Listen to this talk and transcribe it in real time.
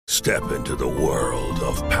Step into the world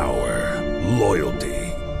of power, loyalty,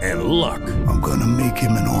 and luck. I'm gonna make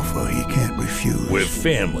him an offer he can't refuse. With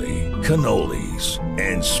family, cannolis,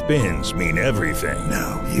 and spins mean everything.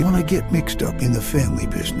 Now, you wanna get mixed up in the family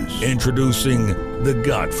business. Introducing The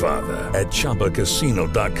Godfather at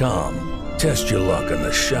ChumbaCasino.com. Test your luck in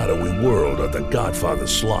the shadowy world of The Godfather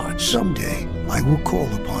slot. Someday, I will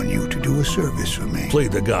call upon you to do a service for me. Play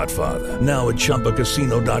The Godfather now at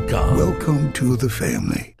ChumbaCasino.com. Welcome to the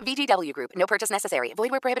family. VGW Group. No purchase necessary. Void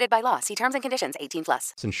where prohibited by law. See terms and conditions.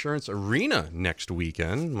 18+. Insurance Arena next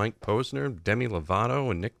weekend. Mike Posner, Demi Lovato,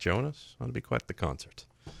 and Nick Jonas. That'll be quite the concert.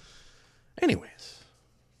 Anyways,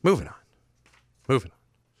 moving on.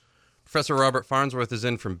 Professor Robert Farnsworth is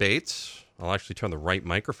in from Bates. I'll actually turn the right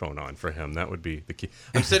microphone on for him. That would be the key.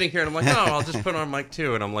 I'm sitting here and I'm like, no, I'll just put on mic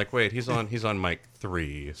 2. And I'm like, wait, he's on mic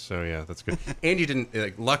 3. So yeah, that's good. And you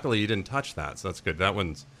didn't, luckily you didn't touch that. So that's good. That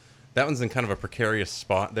one's in kind of a precarious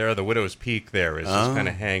spot there. The widow's peak there is just kind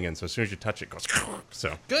of hanging. So as soon as you touch it, it goes.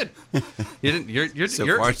 So good. You're so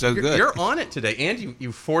far so good. You're on it today. And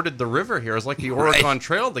you forded the river here. It's like the Oregon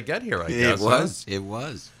Trail to get here, I guess. It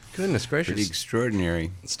was. Goodness gracious. Pretty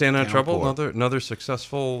extraordinary. Staying out of trouble? Another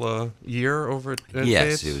successful year over at Bates?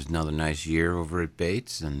 Yes, it was another nice year over at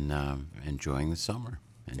Bates and enjoying the summer.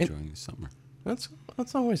 That's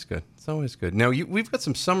always good. It's always good. Now, we've got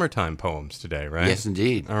some summertime poems today, right? Yes,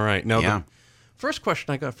 indeed. All right. Now, the first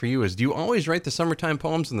question I got for you is, do you always write the summertime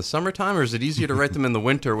poems in the summertime, or is it easier to write them in the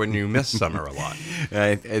winter when you miss summer a lot?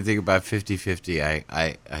 I think about 50-50.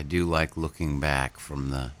 I do like looking back from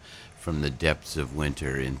the depths of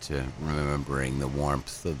winter into remembering the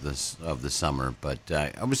warmth of the summer. But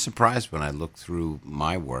I was surprised when I looked through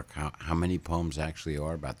my work how many poems actually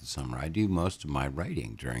are about the summer. I do most of my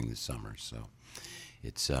writing during the summer, so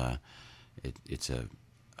it's a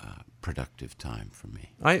productive time for me.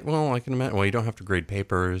 I can imagine. Well, you don't have to grade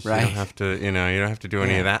papers. Right. You don't have to. You don't have to do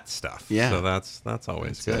any of that stuff. Yeah. So that's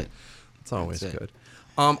always good. It's always That's it. good.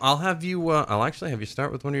 I'll actually have you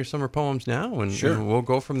start with one of your summer poems now, and we'll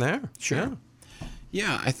go from there. Sure.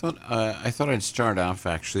 Yeah, I thought I'd start off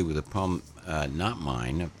actually with a poem, not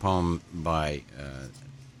mine, a poem by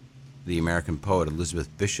the American poet Elizabeth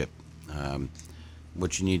Bishop.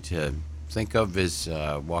 What you need to think of is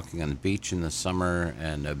walking on the beach in the summer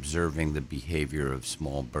and observing the behavior of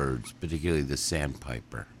small birds, particularly the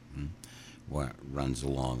sandpiper, what runs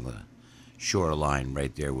along the shoreline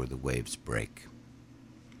right there where the waves break.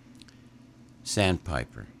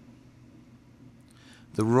 Sandpiper.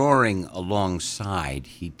 The roaring alongside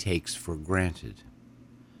he takes for granted,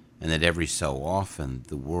 and that every so often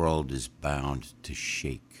the world is bound to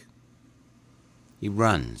shake. He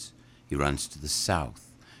runs to the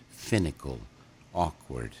south, finical,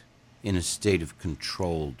 awkward, in a state of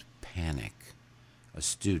controlled panic, a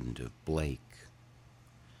student of Blake.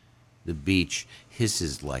 The beach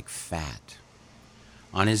hisses like fat.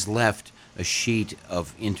 On his left, a sheet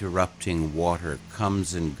of interrupting water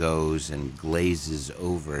comes and goes and glazes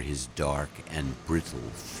over his dark and brittle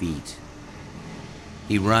feet.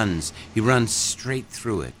 He runs straight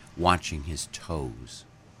through it, watching his toes.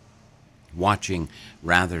 Watching,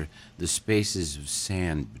 rather, the spaces of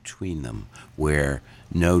sand between them, where,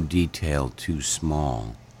 no detail too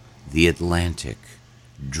small, the Atlantic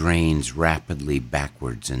drains rapidly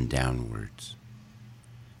backwards and downwards.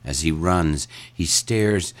 As he runs, he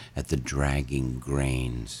stares at the dragging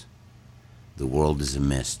grains. The world is a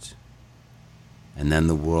mist, and then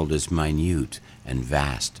the world is minute and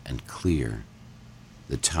vast and clear.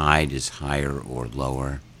 The tide is higher or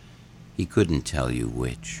lower. He couldn't tell you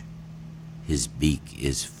which. His beak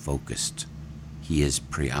is focused. He is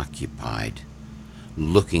preoccupied,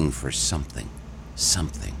 looking for something.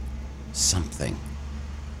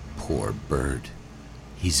 Poor bird.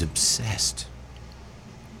 He's obsessed.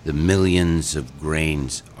 The millions of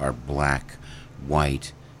grains are black,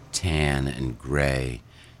 white, tan, and gray,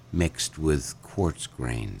 mixed with quartz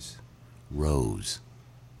grains, rose,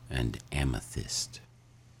 and amethyst.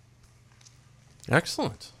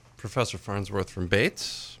 Excellent. Professor Farnsworth from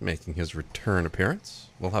Bates making his return appearance.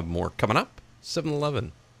 We'll have more coming up.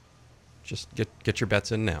 7-Eleven. Just get your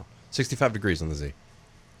bets in now. 65 degrees on the Z.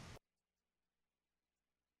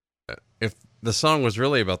 If the song was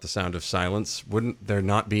really about the sound of silence, wouldn't there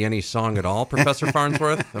not be any song at all, Professor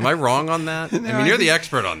Farnsworth? Am I wrong on that? No, I mean, you're the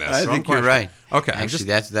expert on this. I think you're right. Okay. Actually,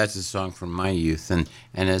 that's a song from my youth. And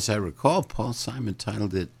as I recall, Paul Simon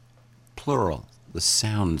titled it Plural, The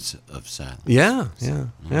Sounds of Silence. Yeah.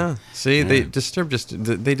 See, they did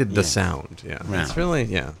the sound. Yeah. Right. It's really,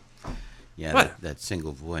 Yeah, that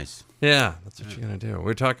single voice. Yeah, that's what you're going to do.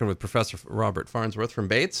 We're talking with Professor Robert Farnsworth from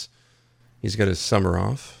Bates. He's got his summer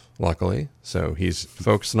off. luckily. So he's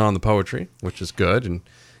focusing on the poetry, which is good. And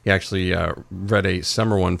he actually read a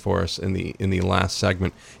summer one for us in the last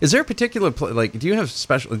segment. Is there a particular do you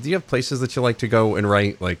have places that you like to go and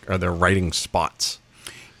write? Like, are there writing spots?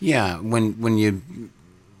 Yeah, when you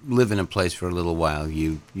live in a place for a little while,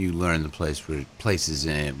 you learn the places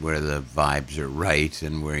in it where the vibes are right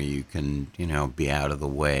and where you can be out of the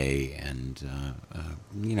way and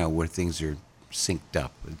where things are synced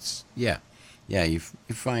up. It's you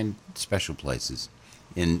find special places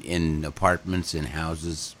in apartments, in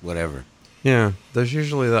houses, whatever. Yeah, there's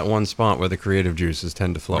usually that one spot where the creative juices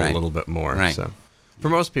tend to flow a Right. little bit more. Right. So for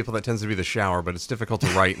most people, that tends to be the shower, but it's difficult to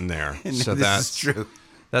write in there. So This that's is true.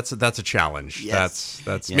 That's a challenge. Yes.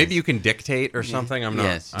 That's Yes. maybe you can dictate or something. I'm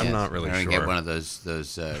not really or sure. Get one of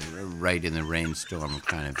those right in the rainstorm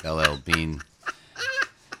kind of LL Bean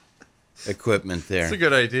equipment there. It's a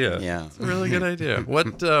good idea. Yeah. It's a really good idea.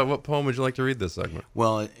 What poem would you like to read this segment?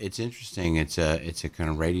 Well, it's interesting. It's a kind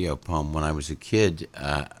of radio poem. When I was a kid,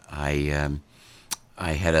 I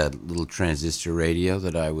had a little transistor radio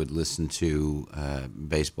that I would listen to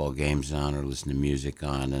baseball games on or listen to music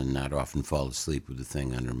on, and I'd often fall asleep with the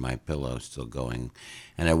thing under my pillow still going.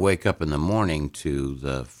 And I wake up in the morning to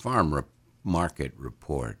the farm market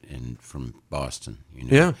report from Boston.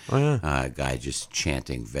 Yeah. Oh, yeah. A guy just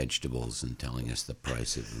chanting vegetables and telling us the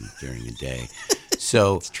price of them during the day.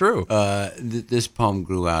 So It's true. This poem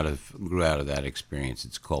grew out of that experience.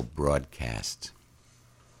 It's called Broadcast.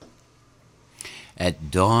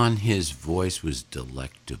 At dawn, his voice was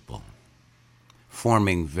delectable,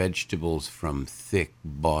 forming vegetables from thick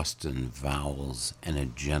Boston vowels and a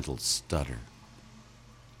gentle stutter.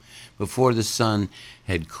 Before the sun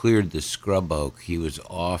had cleared the scrub oak, he was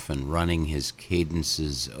off and running his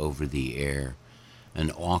cadences over the air, an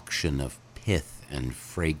auction of pith and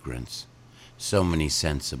fragrance, so many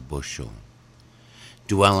cents a bushel,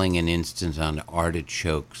 dwelling an instant on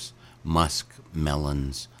artichokes, musk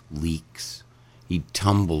melons, leeks. He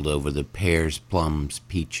tumbled over the pears, plums,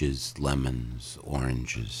 peaches, lemons,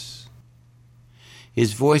 oranges.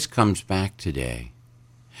 His voice comes back today,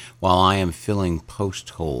 while I am filling post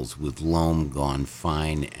holes with loam gone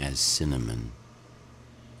fine as cinnamon.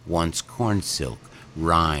 Once corn silk,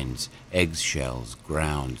 rinds, eggshells,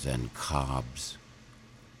 grounds, and cobs.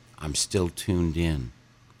 I'm still tuned in,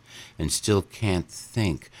 and still can't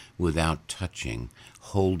think without touching,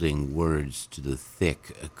 holding words to the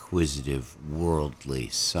thick, acquisitive, worldly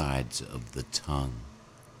sides of the tongue.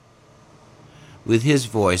 With his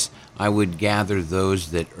voice, I would gather those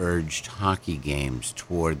that urged hockey games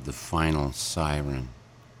toward the final siren,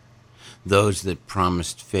 those that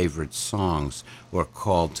promised favorite songs or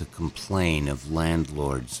called to complain of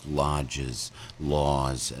landlords, lodges,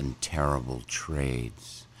 laws, and terrible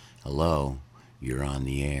trades. Hello, you're on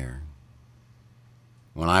the air.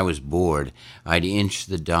 When I was bored, I'd inch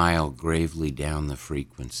the dial gravely down the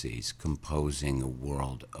frequencies, composing a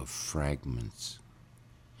world of fragments.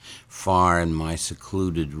 Far in my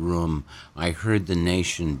secluded room, I heard the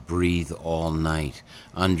nation breathe all night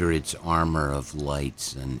under its armor of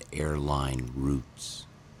lights and airline routes.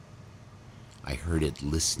 I heard it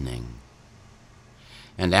listening.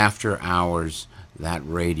 And after hours, that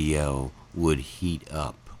radio would heat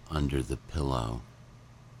up under the pillow.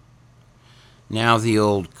 Now the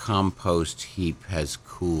old compost heap has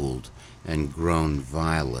cooled and grown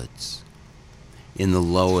violets. In the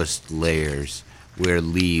lowest layers, where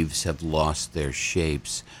leaves have lost their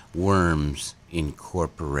shapes, worms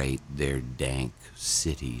incorporate their dank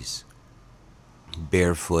cities.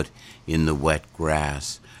 Barefoot in the wet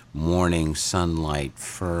grass, morning sunlight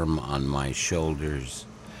firm on my shoulders,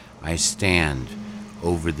 I stand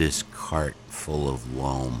over this cart full of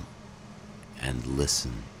loam and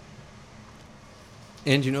listen.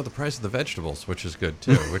 And you know the price of the vegetables, which is good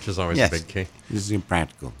too, which is always Yes. a big key. This is a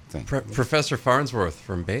practical thing. Professor Farnsworth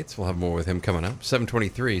from Bates. We'll have more with him coming up.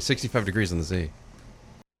 7:23, 65 degrees on the Z.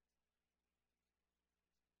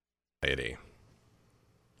 I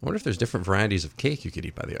wonder if there's different varieties of cake you could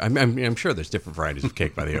eat by the ocean. I'm sure there's different varieties of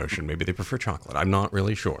cake by the ocean. Maybe they prefer chocolate. I'm not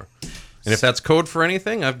really sure. And if that's code for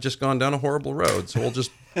anything, I've just gone down a horrible road. So we'll just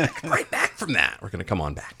right back from that. We're going to come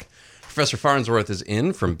on back. Professor Farnsworth is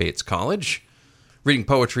in from Bates College, reading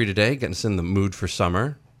poetry today, getting us in the mood for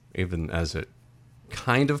summer, even as it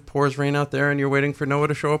kind of pours rain out there and you're waiting for Noah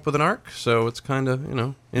to show up with an ark. So it's kind of,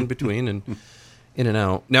 in between and in and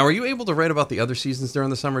out. Now, are you able to write about the other seasons during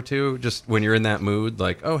the summer too? Just when you're in that mood,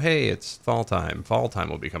 like, oh, hey, it's fall time. Fall time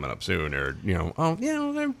will be coming up soon. Or,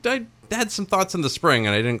 I had some thoughts in the spring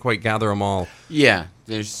and I didn't quite gather them all. Yeah,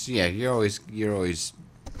 you're always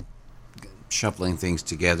shuffling things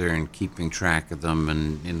together and keeping track of them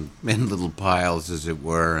and in little piles, as it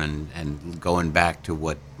were, and going back to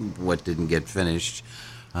what didn't get finished.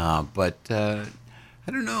 But I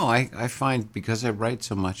don't know. I find because I write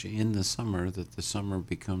so much in the summer that the summer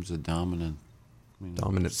becomes a dominant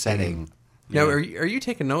setting. Now, are you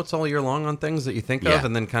taking notes all year long on things that you think of,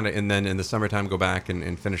 and then in the summertime go back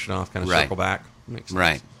and finish it off, kind of circle back? Makes sense.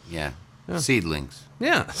 Right. Yeah. Seedlings.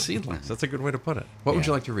 Yeah, seedlings. That's a good way to put it. What would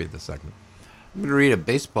you like to read this segment? I'm going to read a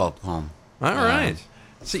baseball poem. All right.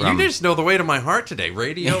 See, you just know the way to my heart today.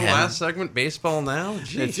 Radio, last segment, baseball now.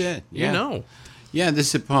 Jeez, that's it. Yeah. You know. Yeah, this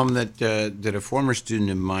is a poem that a former student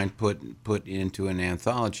of mine put into an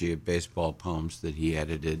anthology of baseball poems that he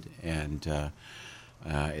edited, and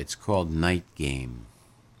it's called Night Game.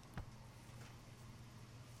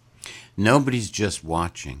 Nobody's just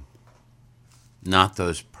watching. Not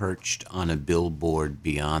those perched on a billboard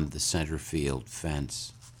beyond the center field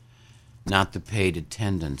fence. Not the paid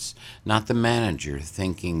attendants. Not the manager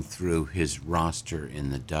thinking through his roster in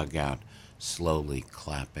the dugout, slowly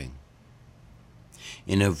clapping.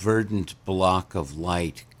 In a verdant block of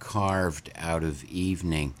light carved out of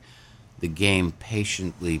evening, the game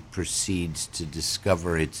patiently proceeds to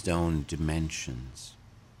discover its own dimensions.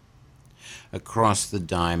 Across the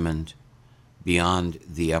diamond, beyond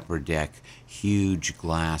the upper deck, huge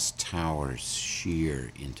glass towers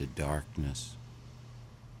sheer into darkness.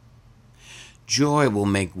 Joy will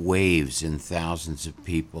make waves in thousands of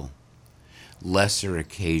people. Lesser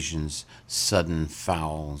occasions, sudden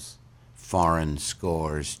fouls, foreign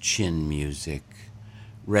scores, chin music,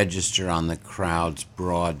 register on the crowd's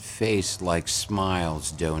broad face like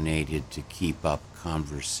smiles donated to keep up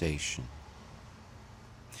conversation.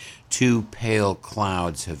 Two pale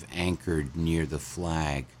clouds have anchored near the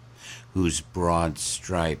flag, whose broad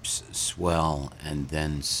stripes swell and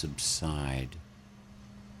then subside.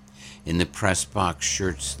 In the press box,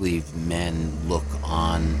 shirt-sleeved men look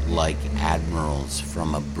on like admirals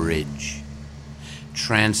from a bridge,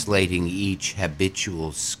 translating each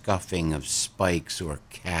habitual scuffing of spikes or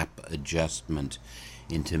cap adjustment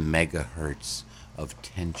into megahertz of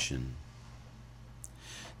tension.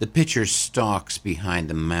 The pitcher stalks behind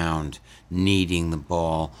the mound, kneading the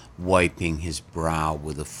ball, wiping his brow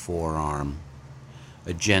with a forearm.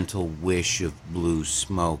 A gentle wish of blue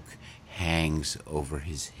smoke hangs over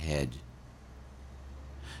his head.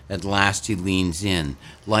 At last he leans in,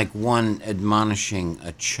 like one admonishing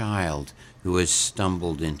a child who has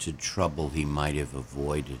stumbled into trouble he might have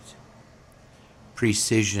avoided.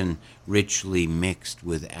 Precision richly mixed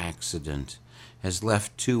with accident has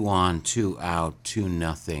left 2 on, 2 out,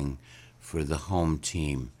 2-0 for the home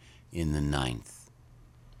team in the 9th.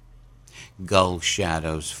 Gull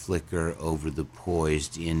shadows flicker over the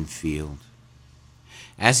poised infield.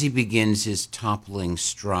 As he begins his toppling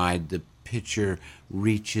stride, the pitcher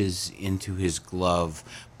reaches into his glove,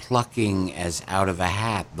 plucking as out of a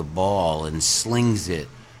hat the ball and slings it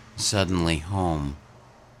suddenly home.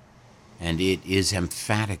 And it is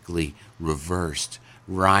emphatically reversed,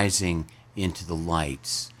 rising into the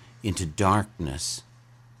lights, into darkness.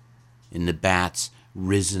 In the bat's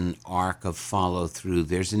risen arc of follow-through,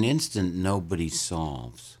 there's an instant nobody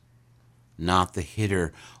solves. Not the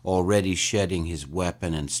hitter already shedding his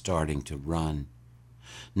weapon and starting to run.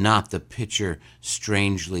 Not the pitcher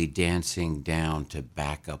strangely dancing down to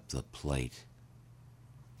back up the plate.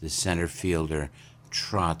 The center fielder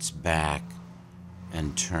trots back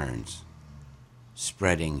and turns,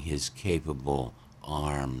 spreading his capable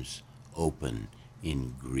arms open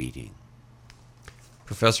in greeting.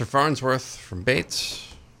 Professor Farnsworth from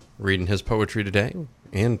Bates, reading his poetry today,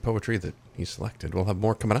 and poetry that he selected. We'll have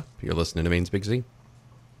more coming up. You're listening to Maine's Big Z.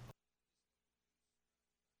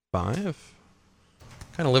 5.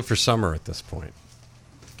 Kind of live for summer at this point.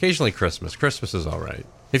 Occasionally Christmas. Christmas is all right.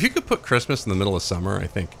 If you could put Christmas in the middle of summer, I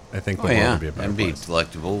think the world would be a better That'd be place.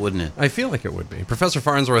 delectable, wouldn't it? I feel like it would be. Professor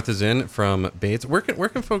Farnsworth is in from Bates. Where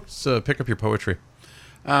can folks pick up your poetry?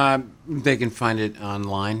 They can find it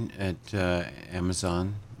online at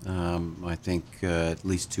Amazon. I think at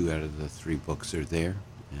least 2 out of the 3 books are there,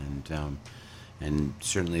 and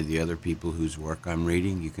certainly the other people whose work I'm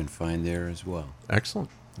reading you can find there as well. Excellent.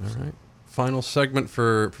 All right. Final segment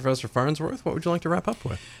for Professor Farnsworth. What would you like to wrap up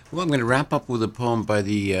with? Well, I'm going to wrap up with a poem by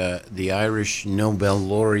the Irish Nobel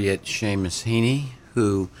laureate Seamus Heaney,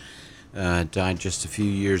 who died just a few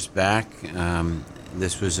years back.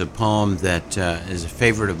 This was a poem that is a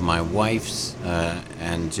favorite of my wife's,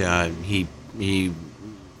 and he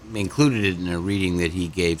included it in a reading that he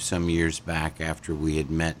gave some years back after we had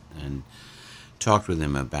met and talked with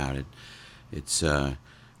him about it. It's a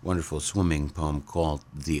wonderful swimming poem called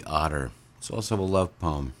The Otter. It's also a love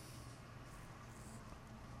poem.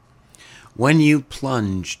 When you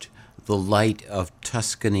plunged, the light of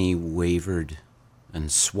Tuscany wavered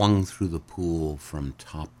and swung through the pool from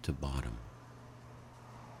top to bottom.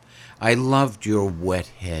 I loved your wet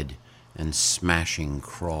head and smashing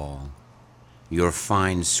crawl, your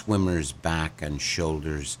fine swimmer's back and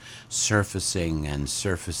shoulders surfacing and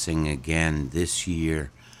surfacing again this year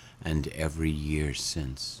and every year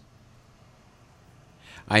since.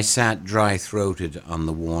 I sat dry-throated on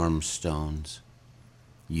the warm stones.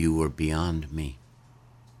 You were beyond me.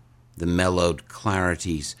 The mellowed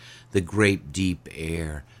clarities, the grape deep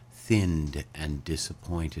air, thinned and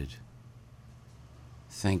disappointed.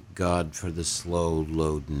 Thank God for the slow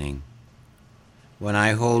loadening. When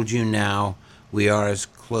I hold you now, we are as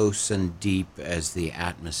close and deep as the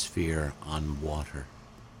atmosphere on water.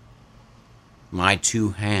 My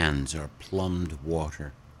two hands are plumbed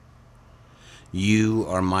water. You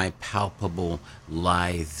are my palpable,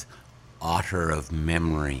 lithe otter of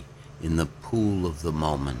memory in the pool of the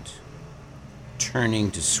moment,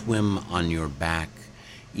 turning to swim on your back,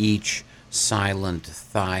 each silent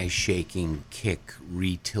thigh-shaking kick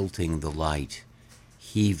retilting the light,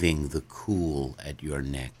 heaving the cool at your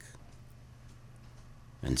neck.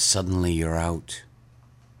 And suddenly you're out,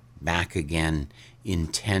 back again,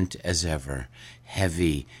 intent as ever,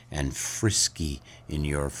 heavy and frisky in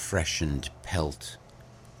your freshened pelt,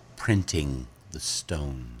 printing the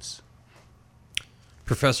stones.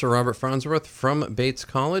 Professor Robert Farnsworth from Bates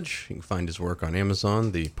College. You can find his work on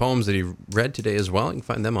Amazon. The poems that he read today as well, you can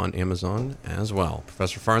find them on Amazon as well.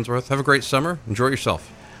 Professor Farnsworth, have a great summer. Enjoy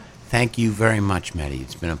yourself. Thank you very much, Matty.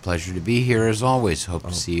 It's been a pleasure to be here as always. Hope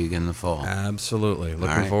to see you again in the fall. Absolutely.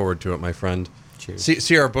 Looking forward to it, my friend. Cheers.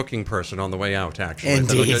 See our booking person on the way out, actually.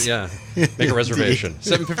 Indeed. Yeah. Make a reservation.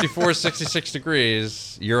 754, 66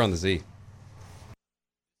 degrees. You're on the Z.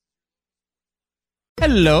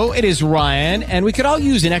 Hello, it is Ryan, and we could all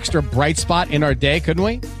use an extra bright spot in our day, couldn't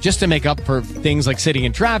we? Just to make up for things like sitting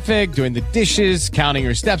in traffic, doing the dishes, counting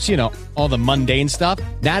your steps, you know, all the mundane stuff.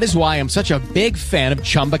 That is why I'm such a big fan of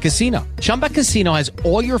Chumba Casino. Chumba Casino has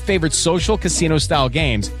all your favorite social casino-style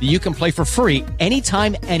games that you can play for free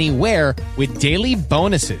anytime, anywhere with daily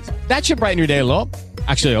bonuses. That should brighten your day a little.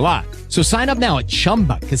 Actually, a lot. So sign up now at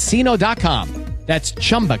ChumbaCasino.com. That's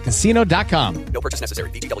ChumbaCasino.com. No purchase necessary.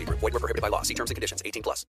 VGW Group. Void where prohibited by law. See terms and conditions. 18+.